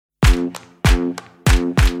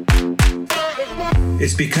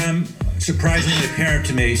It's become surprisingly apparent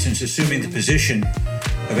to me since assuming the position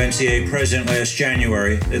of NCAA President last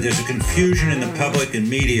January that there's a confusion in the public and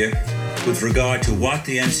media with regard to what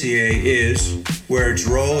the NCAA is, where its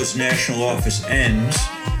role as national office ends,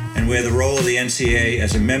 and where the role of the NCAA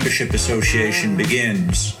as a membership association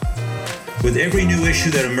begins. With every new issue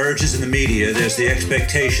that emerges in the media, there's the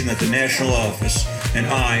expectation that the national office, and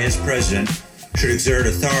I, as president, should exert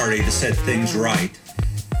authority to set things right.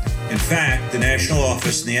 In fact, the national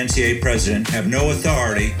office and the NCAA president have no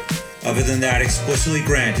authority other than that explicitly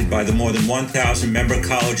granted by the more than 1,000 member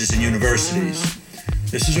colleges and universities.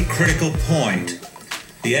 This is a critical point.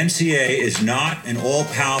 The NCAA is not an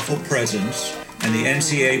all-powerful presence, and the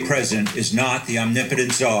NCAA president is not the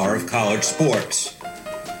omnipotent Czar of college sports.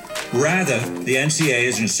 Rather, the NCAA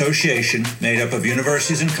is an association made up of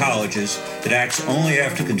universities and colleges that acts only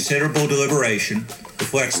after considerable deliberation,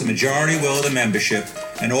 reflects the majority will of the membership,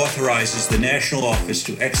 and authorizes the national office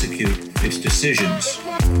to execute its decisions.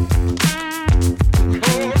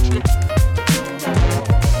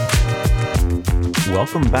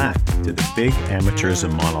 Welcome back to the Big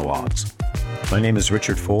Amateurism Monologues. My name is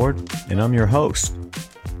Richard Ford, and I'm your host.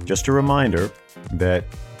 Just a reminder that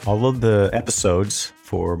all of the episodes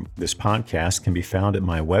for this podcast can be found at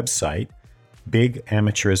my website,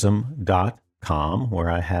 BigAmateurism.com, where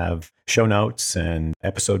I have show notes and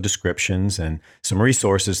episode descriptions and some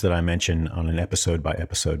resources that I mention on an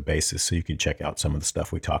episode-by-episode basis, so you can check out some of the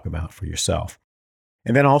stuff we talk about for yourself.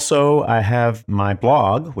 And then also I have my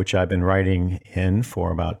blog, which I've been writing in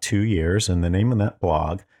for about 2 years, and the name of that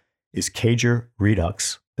blog is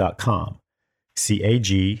CagerRedux.com,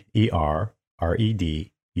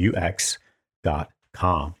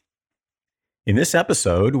 CagerRedux.com. In this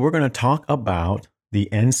episode, we're going to talk about the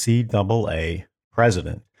NCAA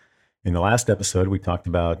president. In the last episode, we talked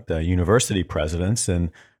about university presidents,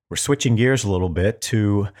 and we're switching gears a little bit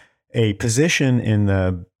to a position in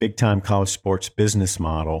the big-time college sports business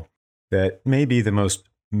model that may be the most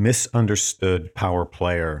misunderstood power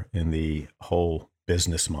player in the whole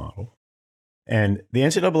business model. And the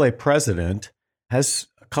NCAA president has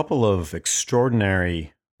a couple of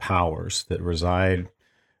extraordinary powers that reside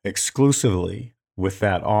exclusively with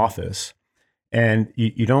that office. And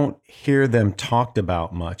you don't hear them talked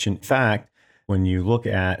about much. In fact, when you look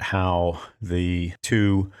at how the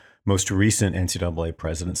two most recent NCAA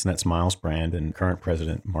presidents, and that's Miles Brand and current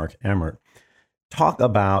president Mark Emmert, talk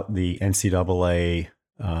about the NCAA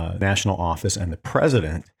national office and the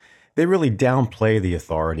president, they really downplay the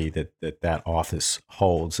authority that office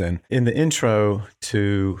holds. And in the intro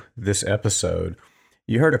to this episode,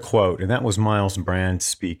 you heard a quote, and that was Miles Brand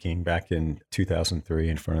speaking back in 2003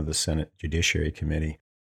 in front of the Senate Judiciary Committee.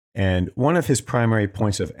 And one of his primary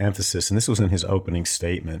points of emphasis, and this was in his opening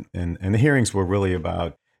statement, and the hearings were really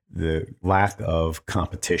about the lack of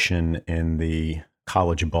competition in the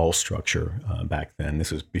college bowl structure back then.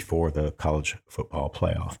 This was before the college football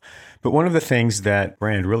playoff. But one of the things that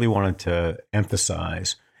Brand really wanted to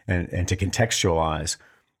emphasize and to contextualize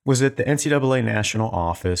was that the NCAA national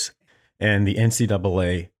office and the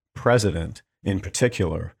NCAA president in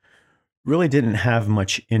particular really didn't have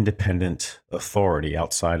much independent authority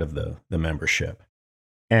outside of the membership.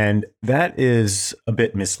 And that is a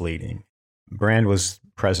bit misleading. Brand was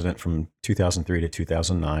president from 2003 to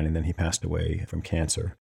 2009, and then he passed away from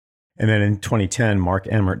cancer. And then in 2010, Mark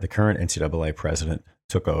Emmert, the current NCAA president,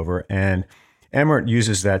 took over. And Emmert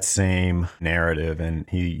uses that same narrative, and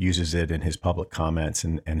he uses it in his public comments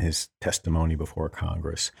and his testimony before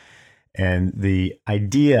Congress. And the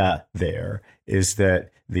idea there is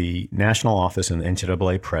that the national office and the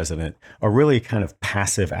NCAA president are really kind of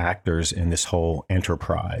passive actors in this whole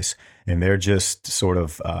enterprise. And they're just sort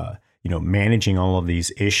of, managing all of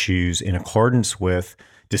these issues in accordance with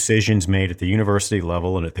decisions made at the university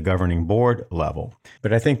level and at the governing board level.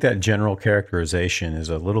 But I think that general characterization is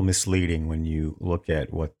a little misleading when you look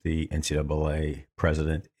at what the NCAA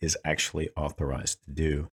president is actually authorized to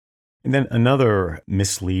do. And then another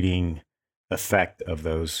misleading effect of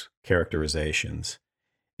those characterizations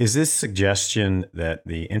is this suggestion that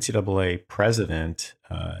the NCAA president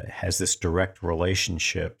has this direct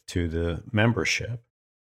relationship to the membership.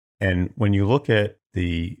 And when you look at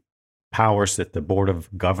the powers that the Board of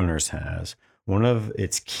Governors has, one of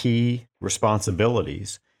its key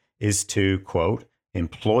responsibilities is to, quote,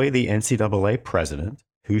 employ the NCAA president,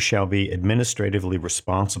 who shall be administratively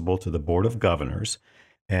responsible to the Board of Governors,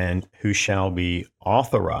 and who shall be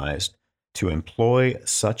authorized to employ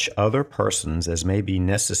such other persons as may be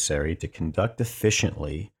necessary to conduct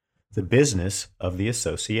efficiently the business of the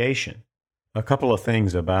association. A couple of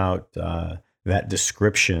things about that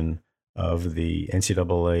description of the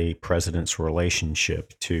NCAA president's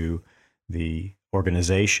relationship to the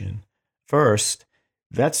organization. First,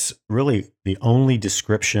 that's really the only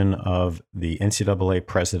description of the NCAA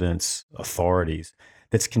president's authorities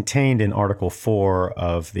that's contained in Article 4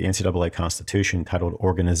 of the NCAA Constitution titled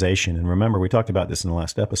Organization. And remember, we talked about this in the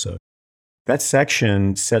last episode. That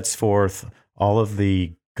section sets forth all of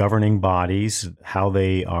the governing bodies, how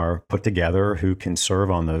they are put together, who can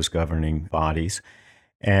serve on those governing bodies,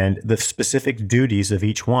 and the specific duties of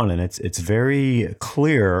each one. And it's very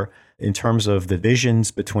clear in terms of the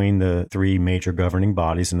divisions between the three major governing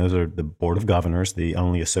bodies, and those are the Board of Governors, the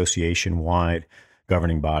only association-wide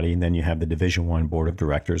governing body, and then you have the Division I Board of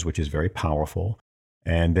Directors, which is very powerful,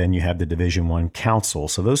 and then you have the Division I Council.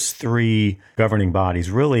 So those three governing bodies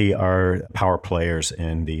really are power players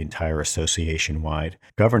in the entire association-wide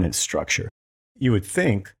governance structure. You would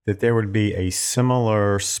think that there would be a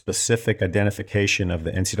similar specific identification of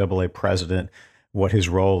the NCAA president, what his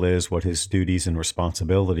role is, what his duties and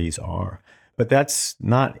responsibilities are. But that's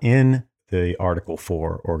not in the Article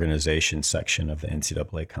 4 organization section of the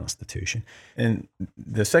NCAA Constitution. And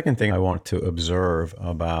the second thing I want to observe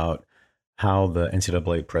about how the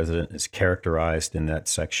NCAA president is characterized in that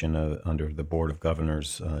section under the Board of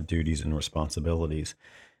Governors' duties and responsibilities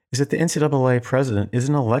is that the NCAA president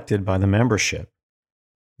isn't elected by the membership.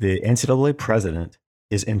 The NCAA president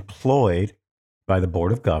is employed by the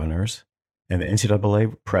Board of Governors, and the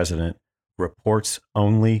NCAA president reports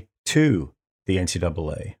only to the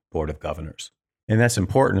NCAA Board of Governors. And that's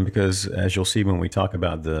important because, as you'll see when we talk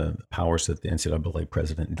about the powers that the NCAA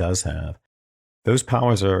president does have, those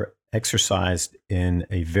powers are exercised in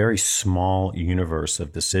a very small universe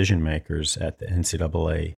of decision makers at the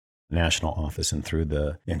NCAA national office and through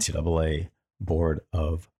the NCAA Board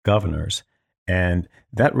of Governors. And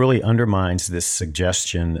that really undermines this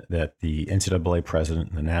suggestion that the NCAA president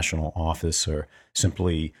and the national office are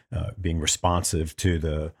simply being responsive to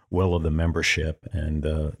the will of the membership and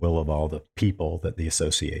the will of all the people that the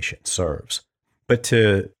association serves. But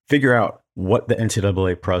to figure out what the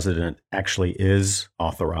NCAA president actually is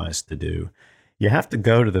authorized to do, you have to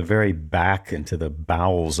go to the very back into the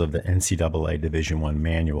bowels of the NCAA Division I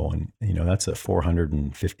manual. And, that's a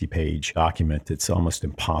 450-page document. It's almost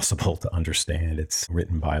impossible to understand. It's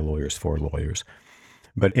written by lawyers for lawyers.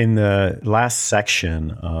 But in the last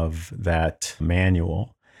section of that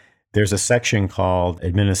manual, there's a section called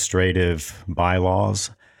Administrative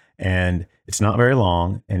Bylaws, and it's not very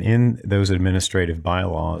long. And in those administrative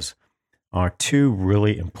bylaws are two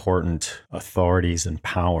really important authorities and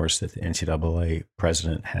powers that the NCAA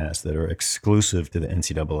president has that are exclusive to the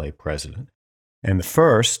NCAA president. And the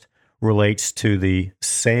first relates to the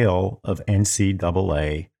sale of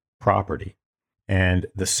NCAA property. And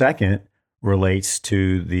the second relates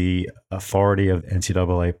to the authority of the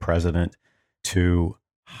NCAA president to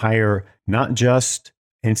hire not just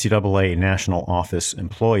NCAA national office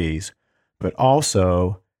employees, but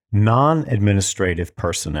also non-administrative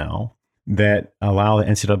personnel that allow the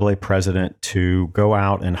NCAA president to go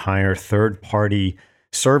out and hire third-party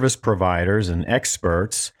service providers and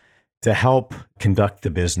experts to help conduct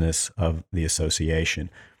the business of the association.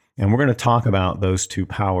 And we're going to talk about those two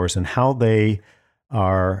powers and how they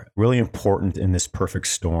are really important in this perfect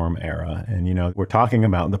storm era. And, we're talking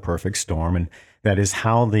about the perfect storm, and that is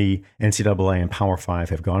how the NCAA and Power Five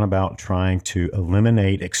have gone about trying to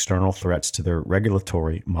eliminate external threats to their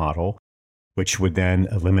regulatory model, which would then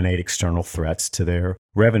eliminate external threats to their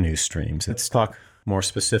revenue streams. Let's talk more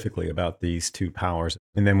specifically about these two powers.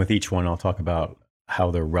 And then with each one, I'll talk about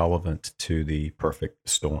how they're relevant to the perfect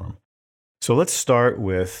storm. So let's start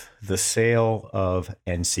with the sale of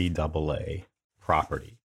NCAA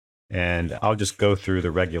property. And I'll just go through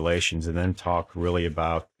the regulations and then talk really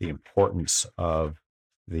about the importance of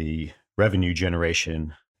the revenue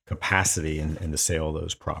generation capacity in the sale of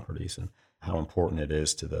those properties and how important it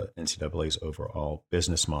is to the NCAA's overall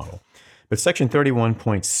business model. But Section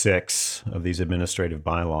 31.6 of these administrative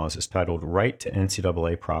bylaws is titled Right to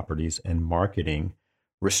NCAA Properties and Marketing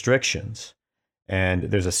Restrictions. And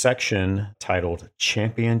there's a section titled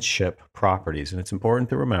Championship Properties. And it's important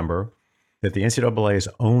to remember that the NCAA is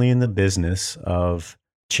only in the business of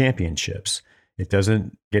championships. It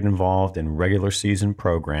doesn't get involved in regular season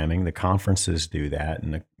programming. The conferences do that,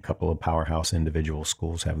 and a couple of powerhouse individual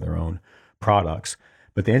schools have their own products.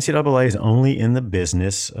 But the NCAA is only in the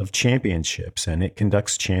business of championships, and it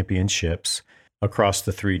conducts championships across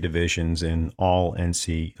the three divisions in all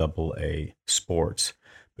NCAA sports.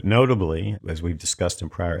 But notably, as we've discussed in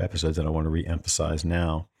prior episodes, and I want to reemphasize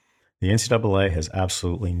now, the NCAA has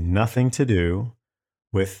absolutely nothing to do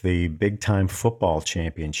with the big-time football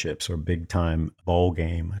championships or big-time bowl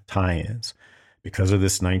game tie-ins. Because of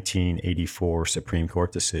this 1984 Supreme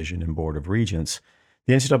Court decision in Board of Regents,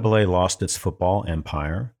 the NCAA lost its football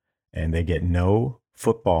empire, and they get no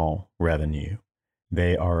football revenue.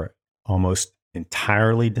 They are almost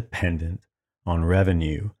entirely dependent on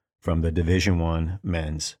revenue from the Division I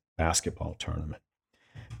men's basketball tournament.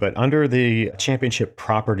 But under the championship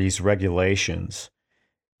properties regulations,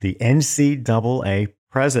 the NCAA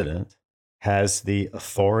president has the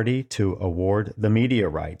authority to award the media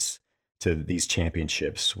rights to these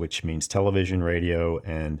championships, which means television, radio,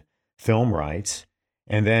 and film rights.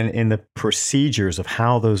 And then in the procedures of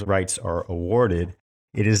how those rights are awarded,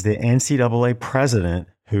 it is the NCAA president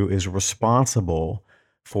who is responsible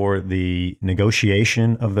for the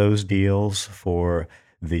negotiation of those deals, for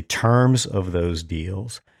the terms of those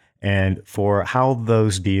deals, and for how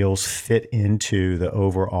those deals fit into the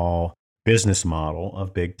overall business model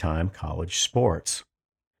of big-time college sports.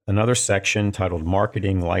 Another section titled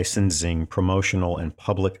Marketing, Licensing, Promotional, and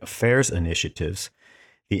Public Affairs Initiatives,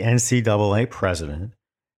 the NCAA president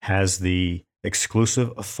has the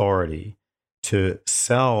exclusive authority to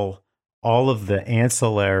sell all of the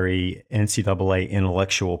ancillary NCAA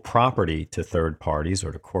intellectual property to third parties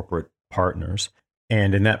or to corporate partners.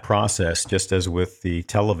 And in that process, just as with the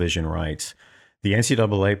television rights, the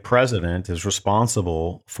NCAA president is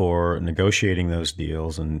responsible for negotiating those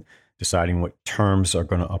deals and deciding what terms are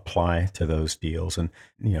going to apply to those deals, and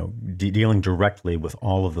dealing directly with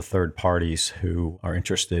all of the third parties who are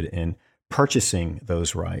interested in purchasing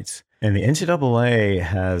those rights. And the NCAA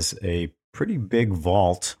has a pretty big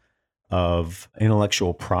vault of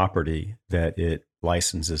intellectual property that it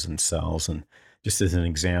licenses and sells. And just as an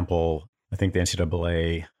example, I think the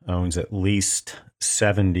NCAA owns at least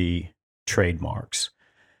 70 trademarks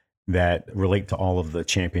that relate to all of the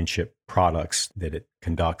championship products that it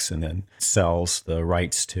conducts and then sells the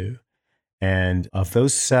rights to. And of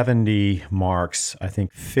those 70 marks, I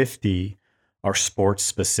think 50 are sports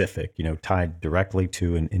specific, tied directly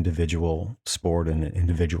to an individual sport and an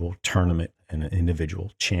individual tournament and an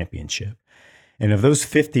individual championship. And of those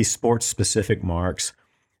 50 sports specific marks,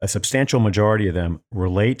 a substantial majority of them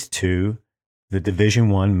relate to the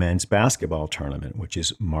Division I men's basketball tournament, which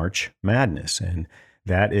is March Madness. And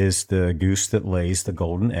that is the goose that lays the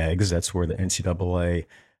golden eggs. That's where the NCAA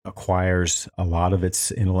acquires a lot of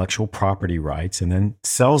its intellectual property rights and then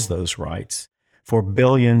sells those rights for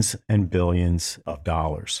billions and billions of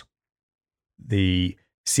dollars. The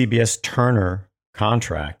CBS Turner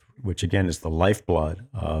contract, which again is the lifeblood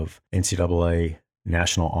of NCAA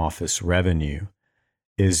national office revenue,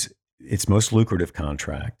 is its most lucrative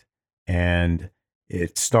contract. And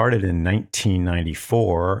it started in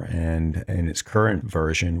 1994, and in its current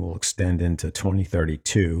version will extend into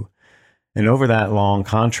 2032. And over that long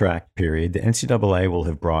contract period, the NCAA will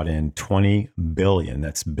have brought in $20 billion,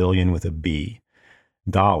 that's billion with a B,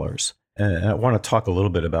 dollars. And I want to talk a little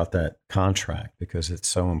bit about that contract because it's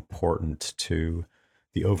so important to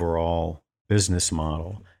the overall business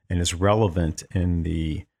model and is relevant in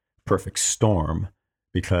the perfect storm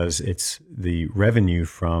because it's the revenue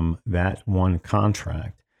from that one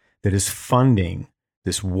contract that is funding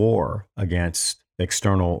this war against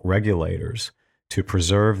external regulators to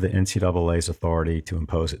preserve the NCAA's authority to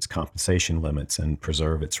impose its compensation limits and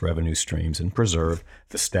preserve its revenue streams and preserve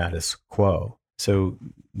the status quo. So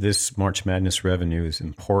this March Madness revenue is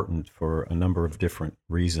important for a number of different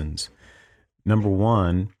reasons. Number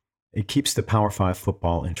one, it keeps the Power 5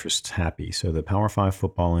 football interests happy. So the Power 5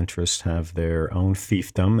 football interests have their own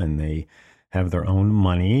fiefdom and they have their own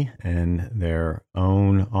money and their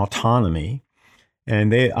own autonomy.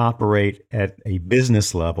 And they operate at a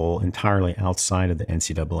business level entirely outside of the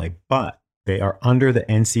NCAA, but they are under the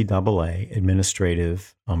NCAA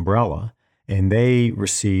administrative umbrella, and they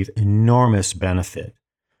receive enormous benefit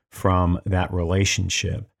from that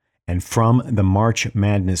relationship and from the March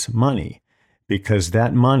Madness money, because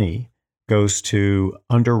that money goes to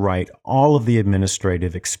underwrite all of the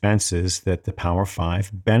administrative expenses that the Power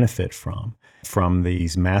 5 benefit from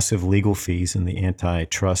these massive legal fees and the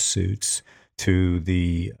antitrust suits, to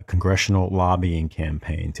the congressional lobbying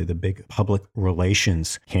campaign, to the big public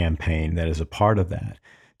relations campaign that is a part of that,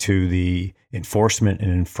 to the enforcement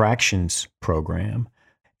and infractions program.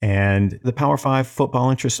 And the Power 5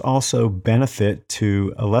 football interests also benefit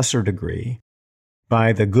to a lesser degree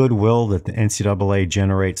by the goodwill that the NCAA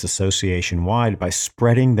generates association-wide by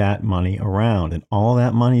spreading that money around. And all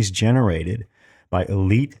that money is generated by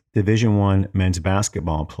elite Division I men's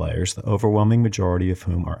basketball players, the overwhelming majority of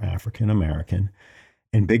whom are African American.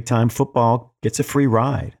 And big-time football gets a free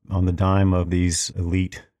ride on the dime of these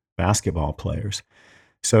elite basketball players.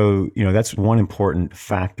 So, that's one important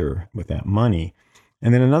factor with that money.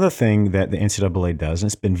 And then another thing that the NCAA does, and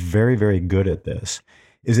it's been very, very good at this,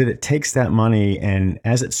 is that it takes that money and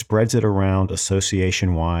as it spreads it around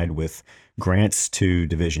association-wide with grants to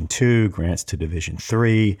Division II, grants to Division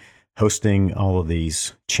III, hosting all of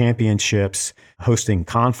these championships, hosting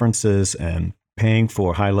conferences and paying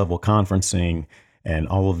for high-level conferencing and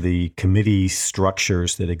all of the committee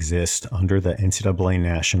structures that exist under the NCAA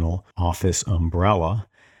National Office umbrella,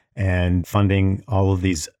 and funding all of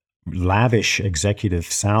these lavish executive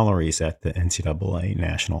salaries at the NCAA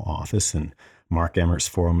National Office, and Mark Emmert's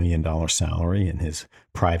 $4 million salary and his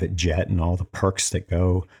private jet and all the perks that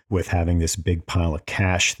go with having this big pile of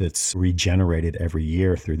cash that's regenerated every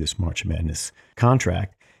year through this March Madness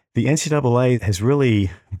contract. The NCAA has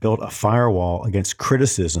really built a firewall against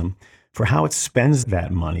criticism for how it spends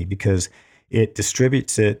that money, because it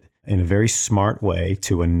distributes it in a very smart way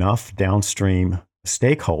to enough downstream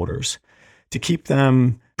stakeholders to keep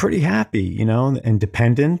them pretty happy, and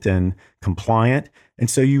dependent and compliant. And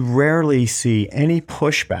so you rarely see any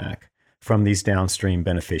pushback from these downstream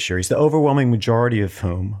beneficiaries, the overwhelming majority of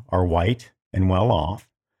whom are white and well off.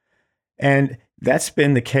 And that's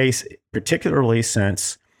been the case particularly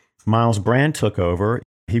since Miles Brand took over.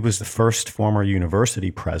 He was the first former university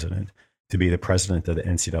president to be the president of the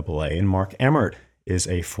NCAA, and Mark Emmert is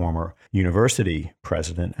a former university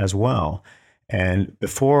president as well. And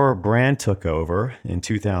before Brand took over in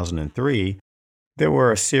 2003, there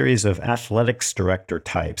were a series of athletics director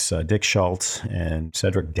types, Dick Schultz and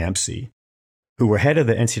Cedric Dempsey, who were head of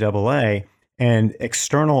the NCAA, and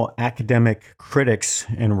external academic critics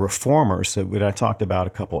and reformers that I talked about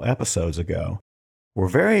a couple episodes ago were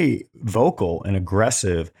very vocal and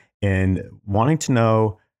aggressive in wanting to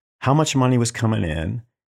know how much money was coming in,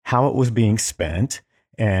 how it was being spent,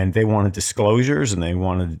 and they wanted disclosures and they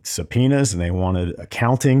wanted subpoenas and they wanted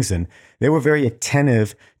accountings, and they were very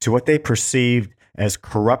attentive to what they perceived as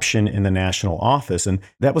corruption in the national office. And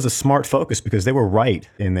that was a smart focus because they were right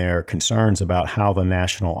in their concerns about how the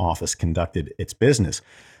national office conducted its business.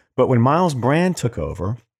 But when Miles Brand took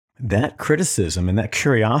over, that criticism and that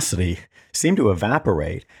curiosity seemed to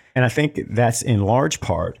evaporate. And I think that's in large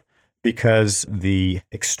part because the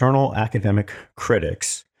external academic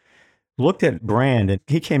critics looked at Brand, and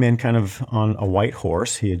he came in kind of on a white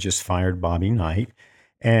horse. He had just fired Bobby Knight,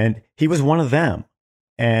 and he was one of them.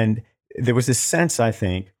 And there was this sense, I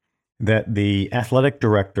think, that the athletic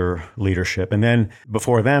director leadership, and then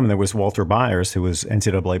before them, there was Walter Byers, who was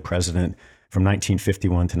NCAA president from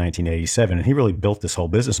 1951 to 1987. And he really built this whole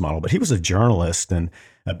business model. But he was a journalist and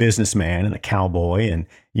a businessman and a cowboy. And,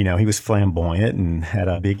 he was flamboyant and had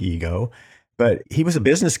a big ego. But he was a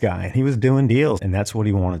business guy and he was doing deals, and that's what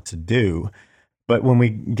he wanted to do. But when we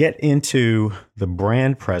get into the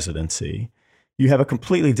Brand presidency, you have a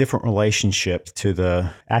completely different relationship to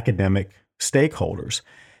the academic stakeholders.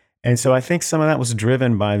 And so I think some of that was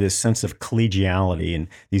driven by this sense of collegiality and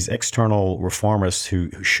these external reformists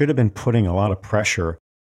who should have been putting a lot of pressure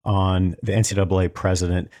on the NCAA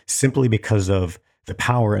president simply because of the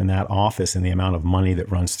power in that office and the amount of money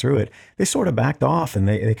that runs through it. They sort of backed off and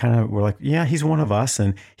they kind of were like, yeah, he's one of us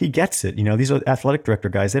and he gets it. These are athletic director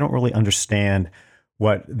guys. They don't really understand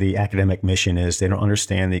what the academic mission is. They don't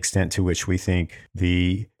understand the extent to which we think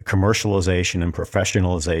the commercialization and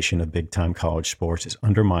professionalization of big-time college sports is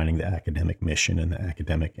undermining the academic mission and the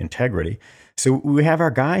academic integrity. So we have our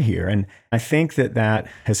guy here, and I think that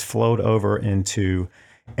has flowed over into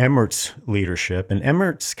Emmert's leadership. And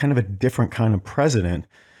Emmert's kind of a different kind of president.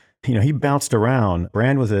 He bounced around.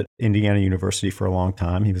 Brand was at Indiana University for a long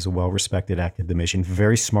time. He was a well-respected academician,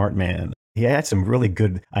 very smart man. He had some really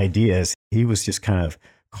good ideas. He was just kind of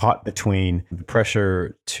caught between the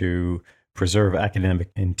pressure to preserve academic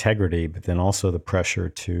integrity, but then also the pressure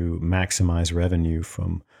to maximize revenue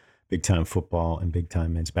from big-time football and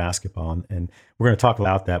big-time men's basketball. And we're going to talk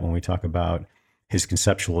about that when we talk about his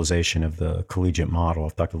conceptualization of the collegiate model.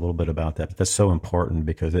 I've talked a little bit about that, but that's so important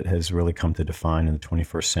because it has really come to define in the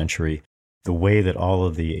 21st century the way that all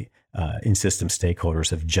of the in-system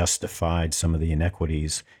stakeholders have justified some of the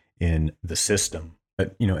inequities in the system.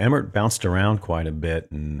 But, Emmert bounced around quite a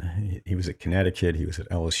bit, and he was at Connecticut, he was at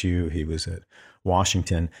LSU, he was at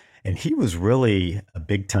Washington, and he was really a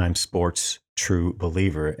big-time sports true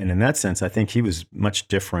believer. And in that sense, I think he was much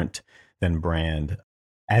different than Brand.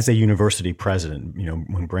 As a university president,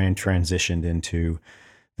 when Brand transitioned into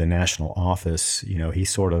the national office, he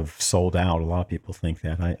sort of sold out. A lot of people think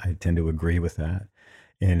that. I tend to agree with that.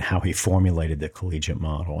 In how he formulated the collegiate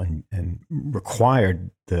model and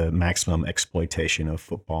required the maximum exploitation of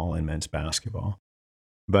football and men's basketball.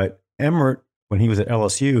 But Emmert when he was at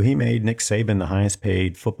LSU, he made Nick Saban the highest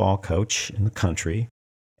paid football coach in the country.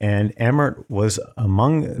 And Emmert was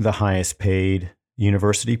among the highest paid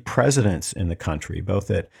university presidents in the country, both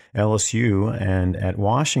at LSU and at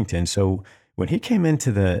Washington. So when he came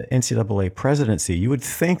into the NCAA presidency, you would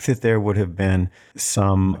think that there would have been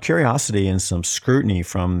some curiosity and some scrutiny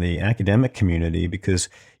from the academic community because,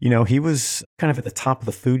 he was kind of at the top of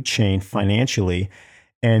the food chain financially.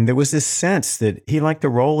 And there was this sense that he liked to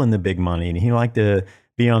roll in the big money and he liked to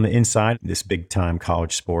be on the inside of this big time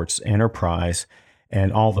college sports enterprise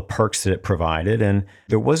and all the perks that it provided. And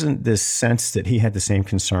there wasn't this sense that he had the same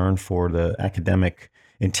concern for the academic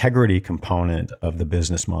integrity component of the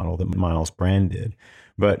business model that Miles Brand did.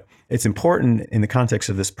 But it's important in the context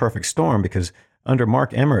of this perfect storm because under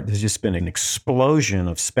Mark Emmert, there's just been an explosion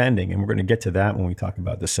of spending. And we're going to get to that when we talk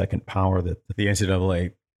about the second power that the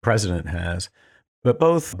NCAA president has. But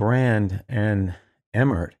both Brand and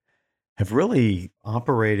Emmert have really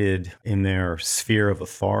operated in their sphere of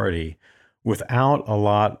authority without a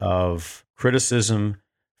lot of criticism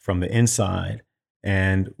from the inside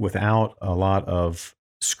and without a lot of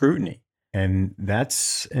scrutiny. And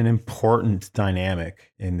that's an important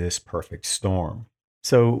dynamic in this perfect storm.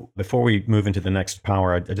 So before we move into the next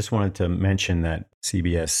power, I just wanted to mention that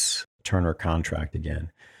CBS Turner contract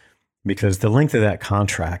again, because the length of that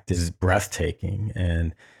contract is breathtaking.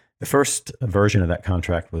 And the first version of that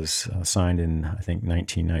contract was signed in, I think,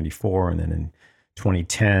 1994. And then in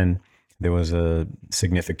 2010, there was a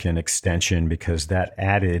significant extension because that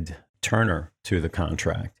added Turner to the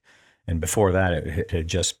contract. And before that, it had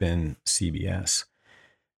just been CBS.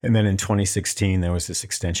 And then in 2016, there was this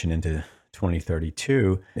extension into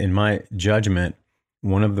 2032. In my judgment,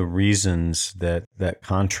 one of the reasons that that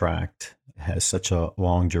contract has such a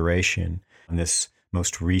long duration, and this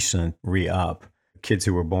most recent re-up, kids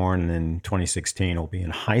who were born in 2016 will be in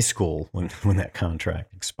high school when that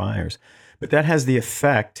contract expires. But that has the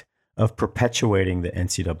effect of perpetuating the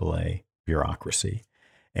NCAA bureaucracy.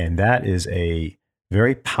 And that is a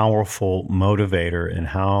very powerful motivator in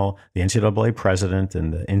how the NCAA president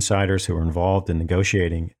and the insiders who are involved in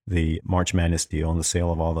negotiating the March Madness deal and the sale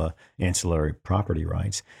of all the ancillary property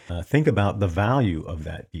rights think about the value of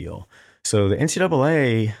that deal. So the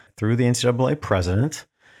NCAA, through the NCAA president,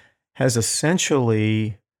 has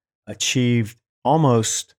essentially achieved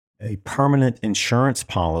almost a permanent insurance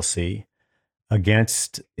policy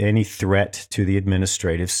against any threat to the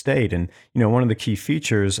administrative state. And, one of the key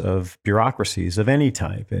features of bureaucracies of any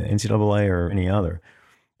type, NCAA or any other,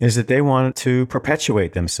 is that they want to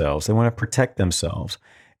perpetuate themselves. They want to protect themselves.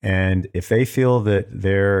 And if they feel that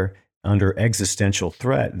they're under existential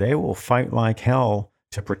threat, they will fight like hell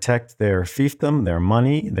to protect their fiefdom, their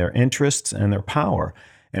money, their interests, and their power.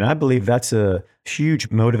 And I believe that's a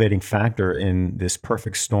huge motivating factor in this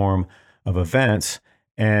perfect storm of events.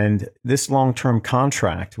 And this long-term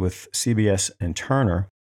contract with CBS and Turner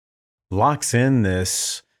locks in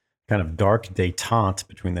this kind of dark détente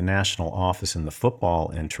between the national office and the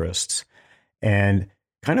football interests and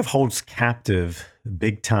kind of holds captive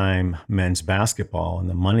big-time men's basketball and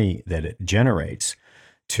the money that it generates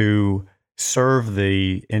to serve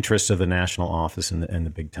the interests of the national office and the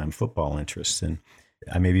big-time football interests. And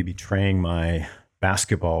I may be betraying my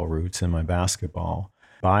basketball roots and my basketball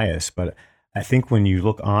bias, but I think when you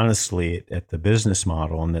look honestly at the business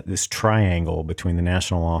model and that this triangle between the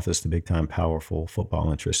national office, the big-time powerful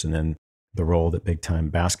football interests, and then the role that big-time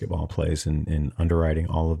basketball plays in underwriting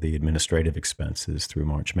all of the administrative expenses through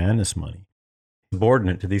March Madness money,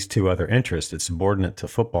 subordinate to these two other interests. It's subordinate to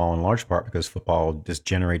football in large part because football just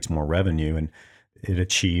generates more revenue and it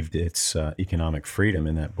achieved its economic freedom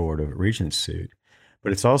in that Board of Regents suit.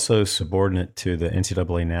 But it's also subordinate to the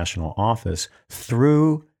NCAA national office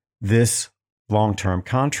through this long-term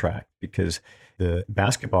contract because the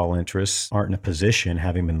basketball interests aren't in a position,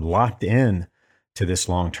 having been locked in to this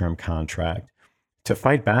long-term contract, to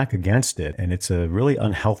fight back against it. And it's a really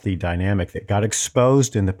unhealthy dynamic that got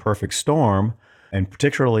exposed in the perfect storm, and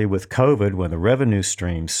particularly with COVID when the revenue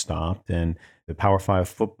streams stopped and the Power 5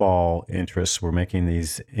 football interests were making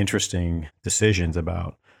these interesting decisions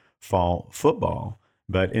about fall football.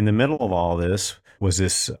 But in the middle of all this was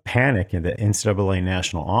this panic in the NCAA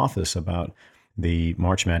national office about the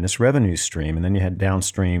March Madness revenue stream. And then you had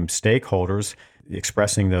downstream stakeholders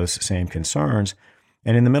expressing those same concerns.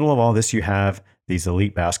 And in the middle of all this, you have these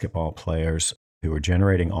elite basketball players who are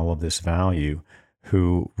generating all of this value,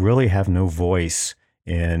 who really have no voice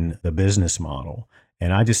in the business model.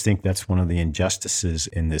 And I just think that's one of the injustices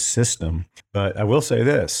in this system. But I will say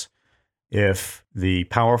this. If the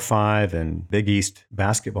Power 5 and Big East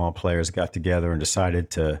basketball players got together and decided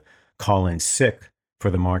to call in sick for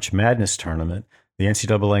the March Madness tournament, the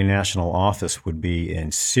NCAA national office would be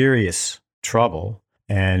in serious trouble,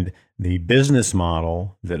 and the business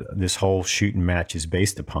model that this whole shooting match is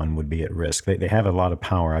based upon would be at risk. They have a lot of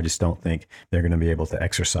power. I just don't think they're going to be able to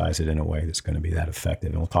exercise it in a way that's going to be that effective.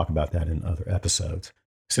 And we'll talk about that in other episodes.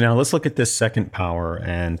 So now let's look at this second power,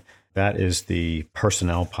 and that is the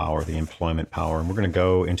personnel power, the employment power. And we're going to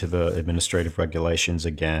go into the administrative regulations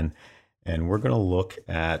again, and we're going to look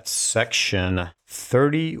at section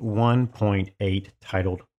 31.8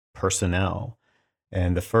 titled Personnel.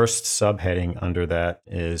 And the first subheading under that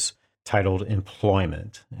is titled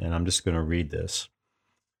Employment. And I'm just going to read this.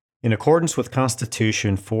 In accordance with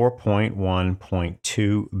Constitution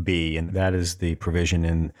 4.1.2b, and that is the provision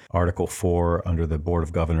in Article 4 under the Board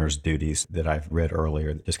of Governors duties that I've read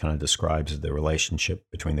earlier that just kind of describes the relationship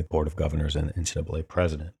between the Board of Governors and the NCAA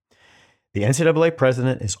president. The NCAA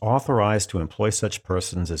president is authorized to employ such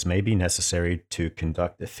persons as may be necessary to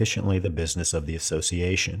conduct efficiently the business of the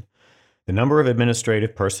association. The number of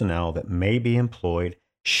administrative personnel that may be employed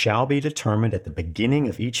shall be determined at the beginning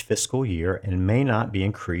of each fiscal year and may not be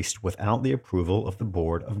increased without the approval of the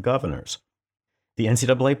Board of Governors. The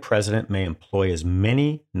NCAA president may employ as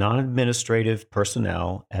many non-administrative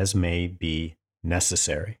personnel as may be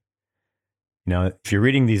necessary. Now, if you're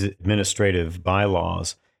reading these administrative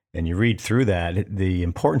bylaws and you read through that, the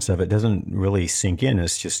importance of it doesn't really sink in.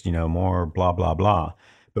 It's just, more blah, blah, blah.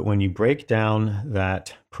 But when you break down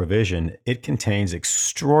that provision, it contains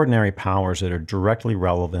extraordinary powers that are directly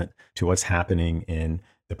relevant to what's happening in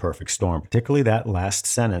the perfect storm, particularly that last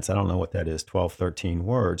sentence. I don't know what that is, 12, 13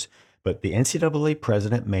 words, but the NCAA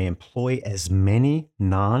president may employ as many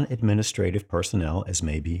non-administrative personnel as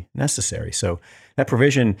may be necessary. So that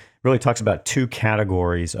provision really talks about two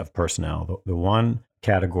categories of personnel. The one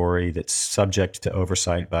category that's subject to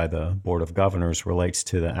oversight by the Board of Governors relates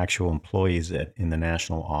to the actual employees in the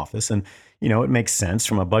national office. And, it makes sense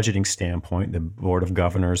from a budgeting standpoint. The Board of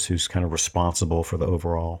Governors, who's kind of responsible for the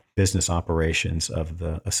overall business operations of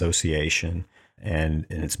the association and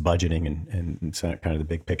its budgeting and kind of the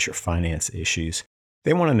big picture finance issues,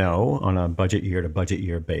 they want to know on a budget year to budget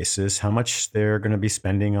year basis how much they're going to be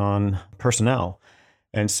spending on personnel.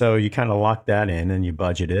 And so you kind of lock that in and you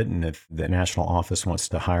budget it. And if the national office wants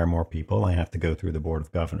to hire more people, they have to go through the Board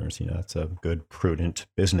of Governors. It's a good, prudent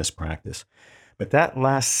business practice. But that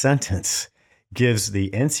last sentence gives the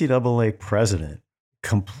NCAA president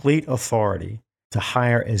complete authority to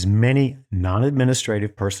hire as many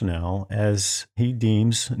non-administrative personnel as he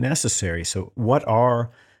deems necessary. So what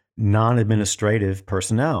are non-administrative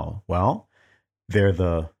personnel? Well, they're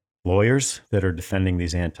the lawyers that are defending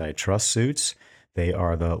these antitrust suits. They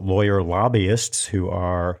are the lawyer lobbyists who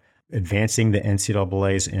are advancing the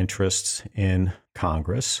NCAA's interests in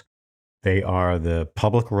Congress. They are the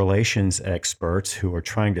public relations experts who are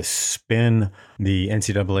trying to spin the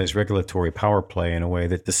NCAA's regulatory power play in a way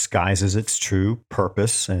that disguises its true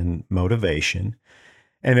purpose and motivation.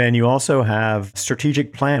 And then you also have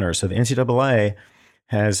strategic planners. So the NCAA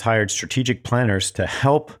has hired strategic planners to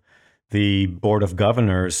help the Board of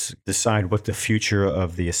Governors decide what the future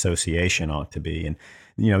of the association ought to be. And,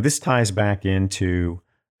 this ties back into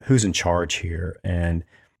who's in charge here. And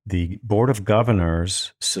the Board of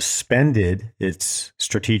Governors suspended its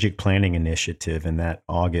strategic planning initiative in that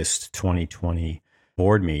August 2020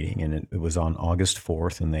 board meeting. And it was on August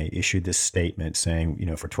 4th. And they issued this statement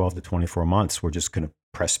saying, for 12 to 24 months, we're just going to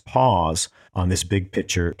press pause on this big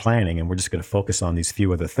picture planning. And we're just going to focus on these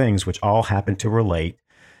few other things, which all happen to relate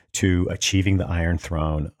to achieving the Iron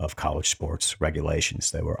Throne of college sports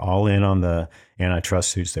regulations. They were all in on the antitrust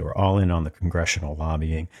suits. They were all in on the congressional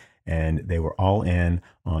lobbying, and they were all in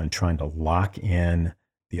on trying to lock in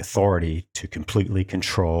the authority to completely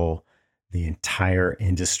control the entire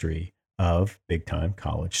industry of big-time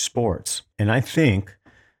college sports. And I think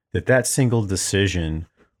that single decision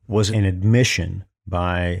was an admission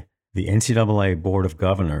by the NCAA Board of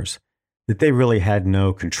Governors that they really had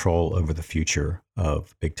no control over the future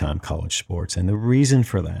of big-time college sports. And the reason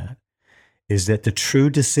for that is that the true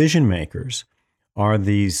decision makers are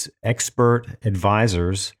these expert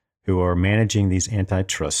advisors who are managing these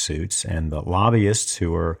antitrust suits and the lobbyists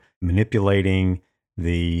who are manipulating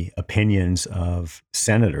the opinions of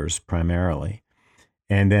senators primarily,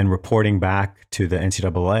 and then reporting back to the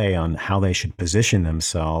NCAA on how they should position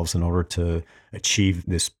themselves in order to achieve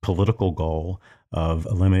this political goal of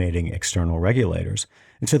eliminating external regulators.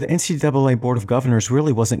 And so the NCAA Board of Governors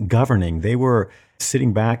really wasn't governing. They were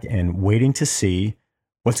sitting back and waiting to see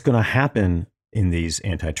what's going to happen in these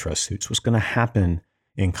antitrust suits, what's going to happen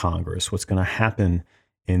in Congress, what's going to happen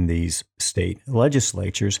in these state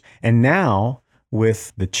legislatures. And now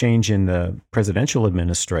with the change in the presidential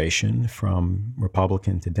administration from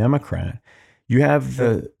Republican to Democrat, you have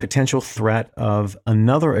the potential threat of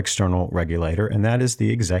another external regulator, and that is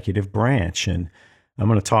the executive branch. And I'm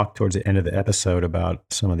going to talk towards the end of the episode about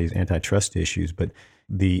some of these antitrust issues, but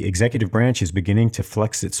the executive branch is beginning to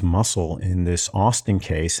flex its muscle in this Austin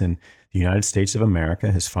case, and the United States of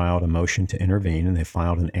America has filed a motion to intervene, and they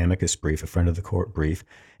filed an amicus brief, a friend of the court brief,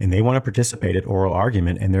 and they want to participate at oral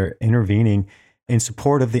argument, and they're intervening in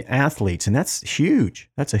support of the athletes, and that's huge.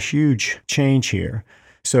 That's a huge change here.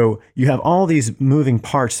 So you have all these moving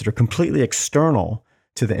parts that are completely external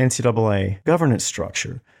to the NCAA governance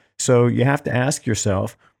structure. So you have to ask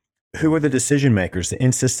yourself, who are the decision makers, the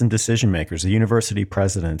in-system decision makers, the university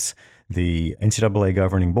presidents, the NCAA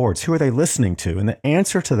governing boards? Who are they listening to? And the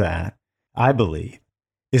answer to that, I believe,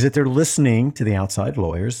 is that they're listening to the outside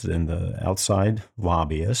lawyers and the outside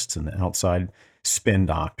lobbyists and the outside spin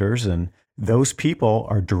doctors. And those people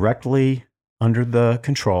are directly under the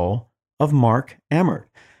control of Mark Emmert.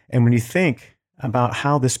 And when you think about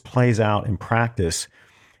how this plays out in practice,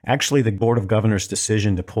 actually the Board of Governors'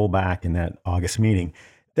 decision to pull back in that August meeting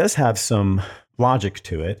does have some logic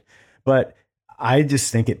to it, but I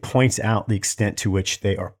just think it points out the extent to which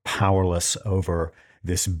they are powerless over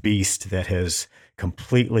this beast that has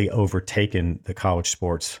completely overtaken the college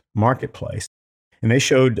sports marketplace. And they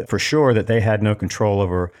showed for sure that they had no control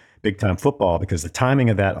over big-time football, because the timing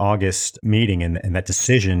of that August meeting and that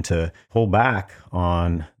decision to pull back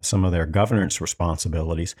on some of their governance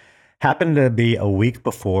responsibilities happened to be a week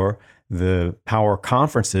before the power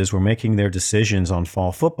conferences were making their decisions on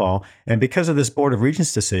fall football. And because of this Board of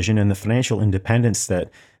Regents decision and the financial independence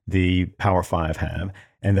that the Power Five have,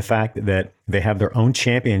 and the fact that they have their own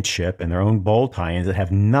championship and their own bowl tie-ins that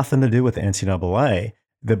have nothing to do with the NCAA,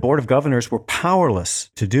 the Board of Governors were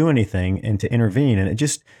powerless to do anything and to intervene. And it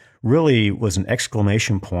just really was an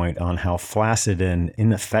exclamation point on how flaccid and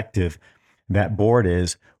ineffective that board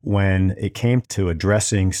is when it came to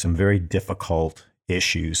addressing some very difficult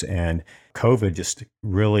issues. And COVID just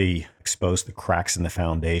really exposed the cracks in the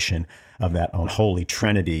foundation of that unholy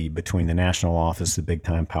trinity between the national office, the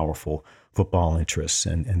big-time powerful football interests,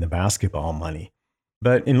 and the basketball money.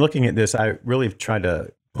 But in looking at this, I really tried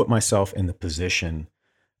to put myself in the position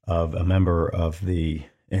of a member of the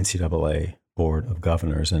NCAA Board of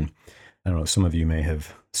Governors. And I don't know, some of you may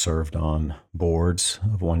have served on boards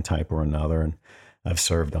of one type or another. And I've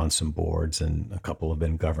served on some boards, and a couple have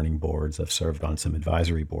been governing boards. I've served on some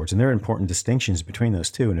advisory boards. And there are important distinctions between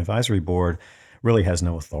those two. An advisory board really has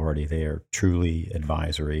no authority. They are truly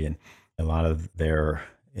advisory, and a lot of their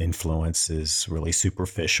influence is really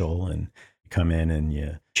superficial, and you come in and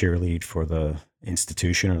you cheerlead for the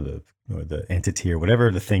institution or the entity or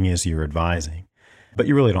whatever the thing is you're advising. But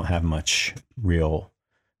you really don't have much real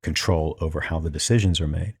control over how the decisions are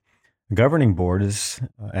made. The governing board is,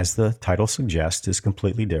 as the title suggests, is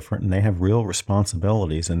completely different, and they have real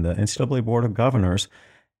responsibilities. And the NCAA Board of Governors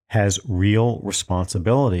has real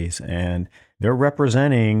responsibilities, and they're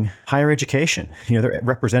representing higher education. They're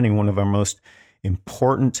representing one of our most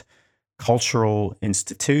important cultural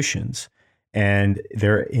institutions, and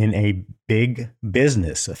they're in a big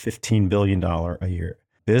business, a $15 billion a year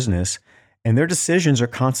business. And their decisions are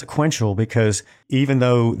consequential because even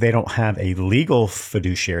though they don't have a legal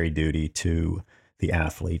fiduciary duty to the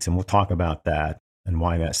athletes, and we'll talk about that and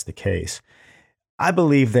why that's the case, I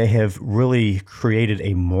believe they have really created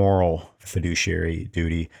a moral fiduciary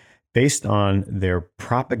duty based on their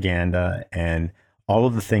propaganda and all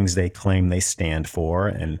of the things they claim they stand for,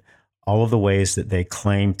 and all of the ways that they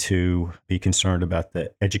claim to be concerned about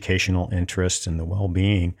the educational interests and the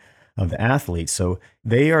well-being of the athletes. So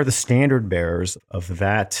they are the standard bearers of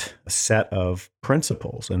that set of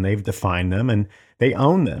principles, and they've defined them and they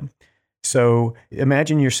own them. So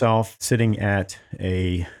imagine yourself sitting at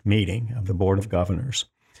a meeting of the Board of Governors,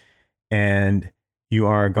 and you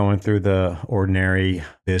are going through the ordinary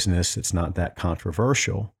business. It's not that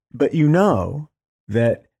controversial, but you know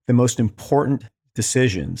that the most important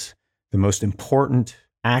decisions, the most important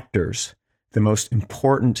actors, the most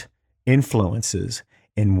important influences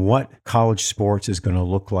in what college sports is going to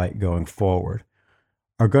look like going forward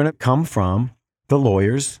are going to come from the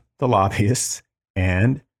lawyers, the lobbyists,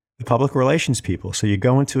 and the public relations people. So you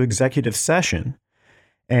go into executive session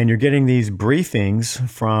and you're getting these briefings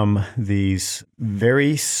from these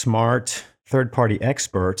very smart third-party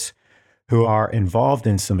experts who are involved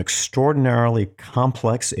in some extraordinarily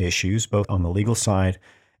complex issues, both on the legal side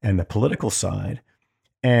and the political side.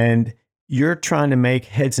 And you're trying to make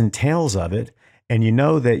heads and tails of it. And you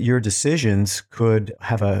know that your decisions could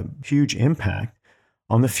have a huge impact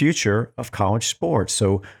on the future of college sports.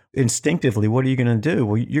 So instinctively, what are you going to do?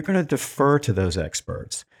 Well, you're going to defer to those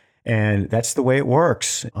experts. And that's the way it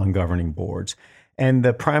works on governing boards. And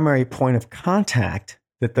the primary point of contact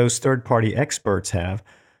that those third-party experts have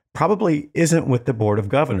probably isn't with the Board of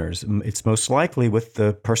Governors. It's most likely with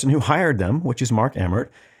the person who hired them, which is Mark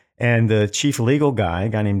Emmert, and the chief legal guy, a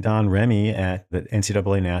guy named Don Remy at the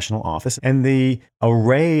NCAA National Office, and the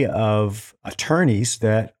array of attorneys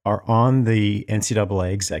that are on the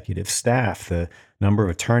NCAA executive staff. The number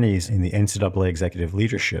of attorneys in the NCAA executive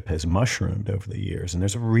leadership has mushroomed over the years, and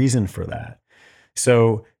there's a reason for that.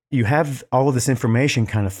 So you have all of this information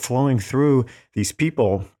kind of flowing through these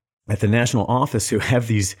people at the national office who have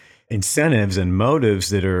these incentives and motives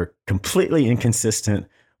that are completely inconsistent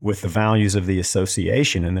with the values of the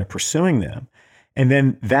association, and they're pursuing them. And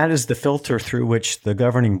then that is the filter through which the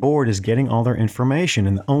governing board is getting all their information.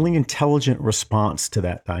 And the only intelligent response to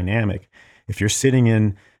that dynamic, if you're sitting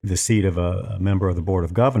in the seat of a member of the Board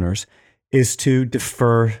of Governors, is to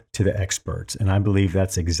defer to the experts. And I believe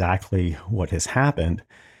that's exactly what has happened.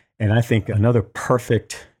 And I think another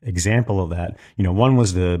perfect example of that, one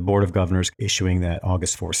was the Board of Governors issuing that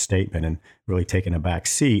August 4th statement and really taking a back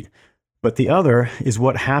seat. But the other is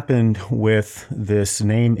what happened with this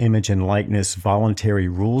name, image, and likeness voluntary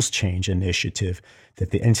rules change initiative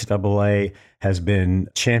that the NCAA has been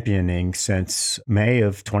championing since May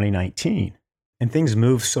of 2019. And things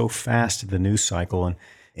move so fast in the news cycle. And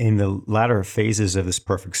in the latter phases of this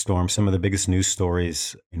perfect storm, some of the biggest news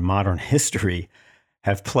stories in modern history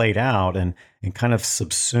have played out and kind of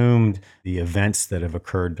subsumed the events that have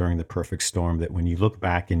occurred during the perfect storm, that when you look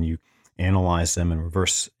back and you analyze them and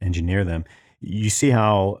reverse engineer them, you see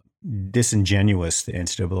how disingenuous the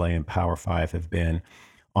NCAA and Power Five have been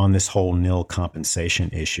on this whole nil compensation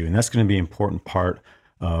issue. And that's going to be an important part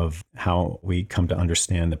of how we come to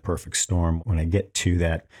understand the perfect storm when I get to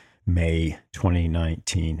that May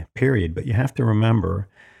 2019 period. But you have to remember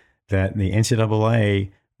that the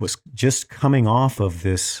NCAA was just coming off of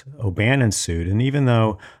this O'Bannon suit. And even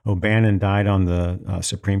though O'Bannon died on the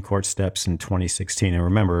Supreme Court steps in 2016, and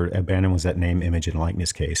remember, O'Bannon was that name, image, and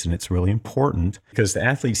likeness case. And it's really important because the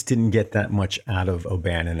athletes didn't get that much out of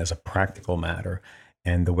O'Bannon as a practical matter.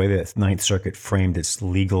 And the way that Ninth Circuit framed its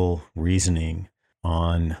legal reasoning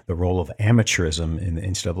on the role of amateurism in the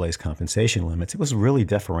NCAA's compensation limits, it was really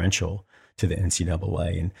deferential to the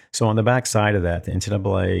NCAA. And so on the backside of that, the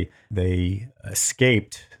NCAA, they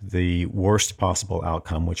escaped the worst possible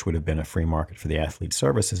outcome, which would have been a free market for the athlete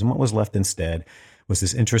services. And what was left instead was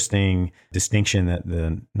this interesting distinction that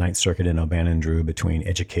the Ninth Circuit and O'Bannon drew between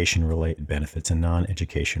education-related benefits and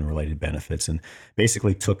non-education-related benefits, and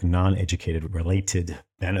basically took non-educated-related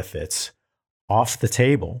benefits off the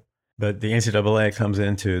table. But the NCAA comes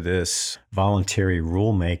into this voluntary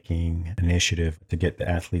rulemaking initiative to get the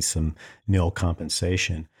athletes some nil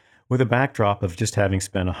compensation with a backdrop of just having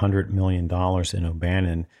spent $100 million in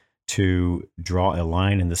O'Bannon to draw a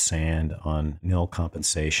line in the sand on nil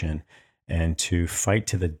compensation and to fight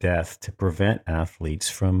to the death to prevent athletes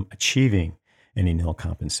from achieving any nil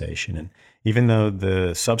compensation. And even though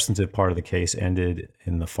the substantive part of the case ended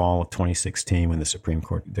in the fall of 2016 when the Supreme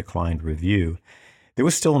Court declined review, there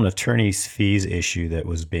was still an attorney's fees issue that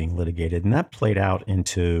was being litigated, and that played out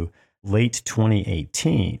into late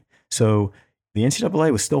 2018. So the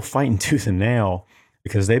NCAA was still fighting tooth and nail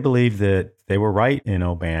because they believed that they were right in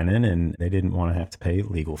O'Bannon and they didn't want to have to pay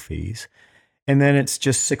legal fees. And then it's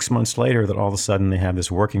just 6 months later that all of a sudden they have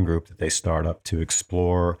this working group that they start up to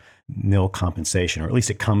explore nil compensation, or at least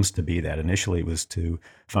it comes to be that. Initially, it was to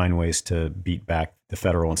find ways to beat back the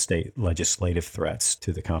federal and state legislative threats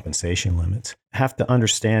to the compensation limits. Have to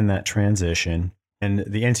understand that transition. And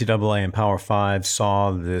the NCAA and Power Five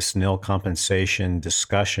saw this nil compensation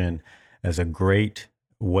discussion as a great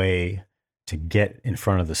way to get in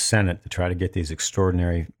front of the Senate to try to get these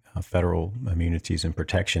extraordinary federal immunities and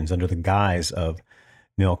protections under the guise of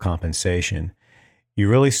nil compensation. You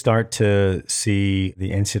really start to see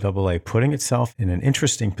the NCAA putting itself in an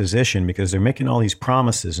interesting position because they're making all these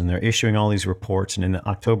promises and they're issuing all these reports. And in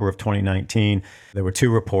October of 2019, there were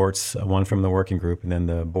two reports, one from the working group, and then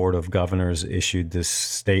the Board of Governors issued this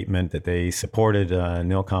statement that they supported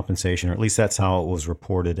nil compensation, or at least that's how it was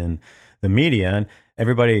reported in the media. And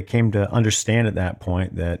everybody came to understand at that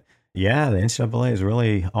point that yeah, the NCAA is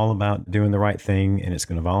really all about doing the right thing, and it's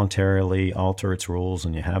going to voluntarily alter its rules.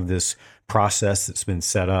 And you have this process that's been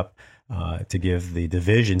set up to give the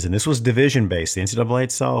divisions, and this was division-based. The NCAA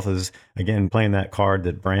itself is, again, playing that card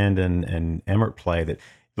that Brandon and Emmert play, that,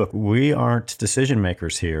 look, we aren't decision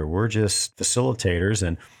makers here. We're just facilitators,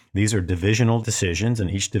 and these are divisional decisions, and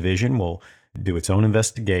each division will do its own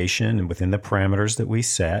investigation and within the parameters that we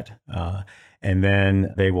set. And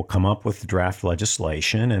then they will come up with draft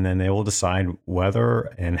legislation, and then they will decide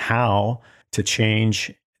whether and how to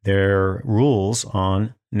change their rules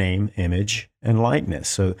on name, image, and likeness.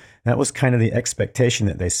 So that was kind of the expectation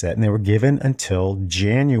that they set. And they were given until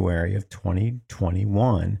January of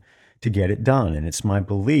 2021 to get it done. And it's my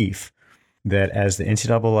belief that as the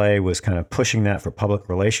NCAA was kind of pushing that for public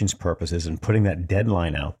relations purposes and putting that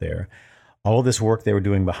deadline out there, all of this work they were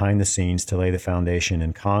doing behind the scenes to lay the foundation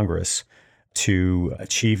in Congress to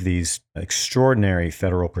achieve these extraordinary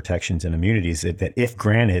federal protections and immunities that, if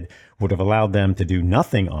granted, would have allowed them to do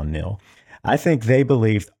nothing on nil. I think they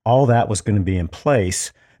believed all that was going to be in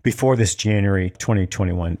place before this January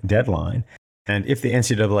 2021 deadline. And if the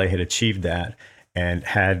NCAA had achieved that and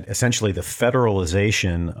had essentially the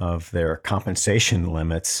federalization of their compensation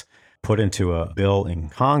limits put into a bill in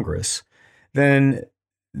Congress, then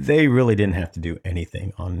they really didn't have to do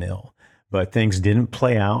anything on nil. But things didn't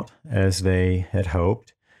play out as they had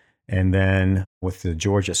hoped. And then with the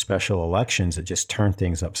Georgia special elections, it just turned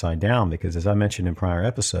things upside down because, as I mentioned in prior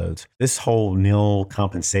episodes, this whole nil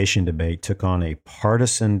compensation debate took on a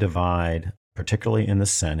partisan divide, particularly in the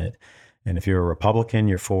Senate. And if you're a Republican,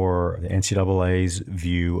 you're for the NCAA's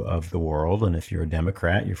view of the world. And if you're a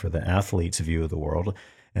Democrat, you're for the athletes' view of the world.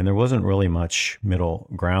 And there wasn't really much middle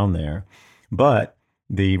ground there. But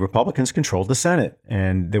the Republicans controlled the Senate,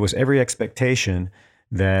 and there was every expectation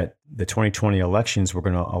that the 2020 elections were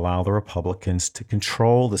going to allow the Republicans to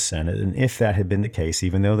control the Senate. And if that had been the case,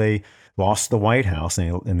 even though they lost the White House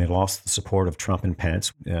and they lost the support of Trump and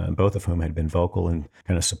Pence, both of whom had been vocal in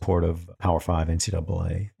kind of support of Power 5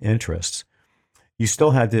 NCAA interests, you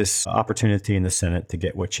still had this opportunity in the Senate to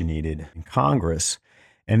get what you needed in Congress.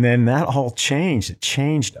 And then that all changed. It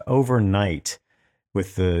changed overnight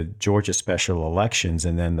with the Georgia special elections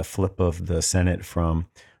and then the flip of the Senate from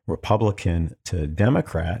Republican to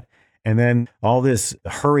Democrat. And then all this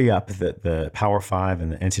hurry up that the Power 5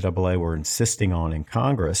 and the NCAA were insisting on in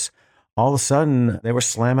Congress, all of a sudden they were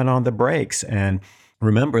slamming on the brakes. And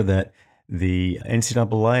remember that the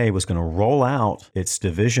NCAA was going to roll out its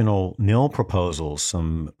divisional nil proposals,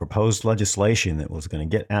 some proposed legislation that was going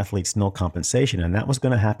to get athletes nil compensation. And that was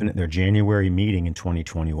going to happen at their January meeting in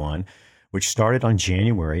 2021, which started on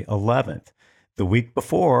January 11th. The week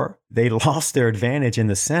before, they lost their advantage in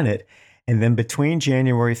the Senate. And then between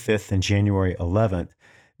January 5th and January 11th,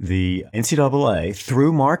 the NCAA,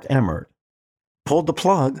 through Mark Emmert, pulled the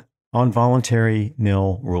plug on voluntary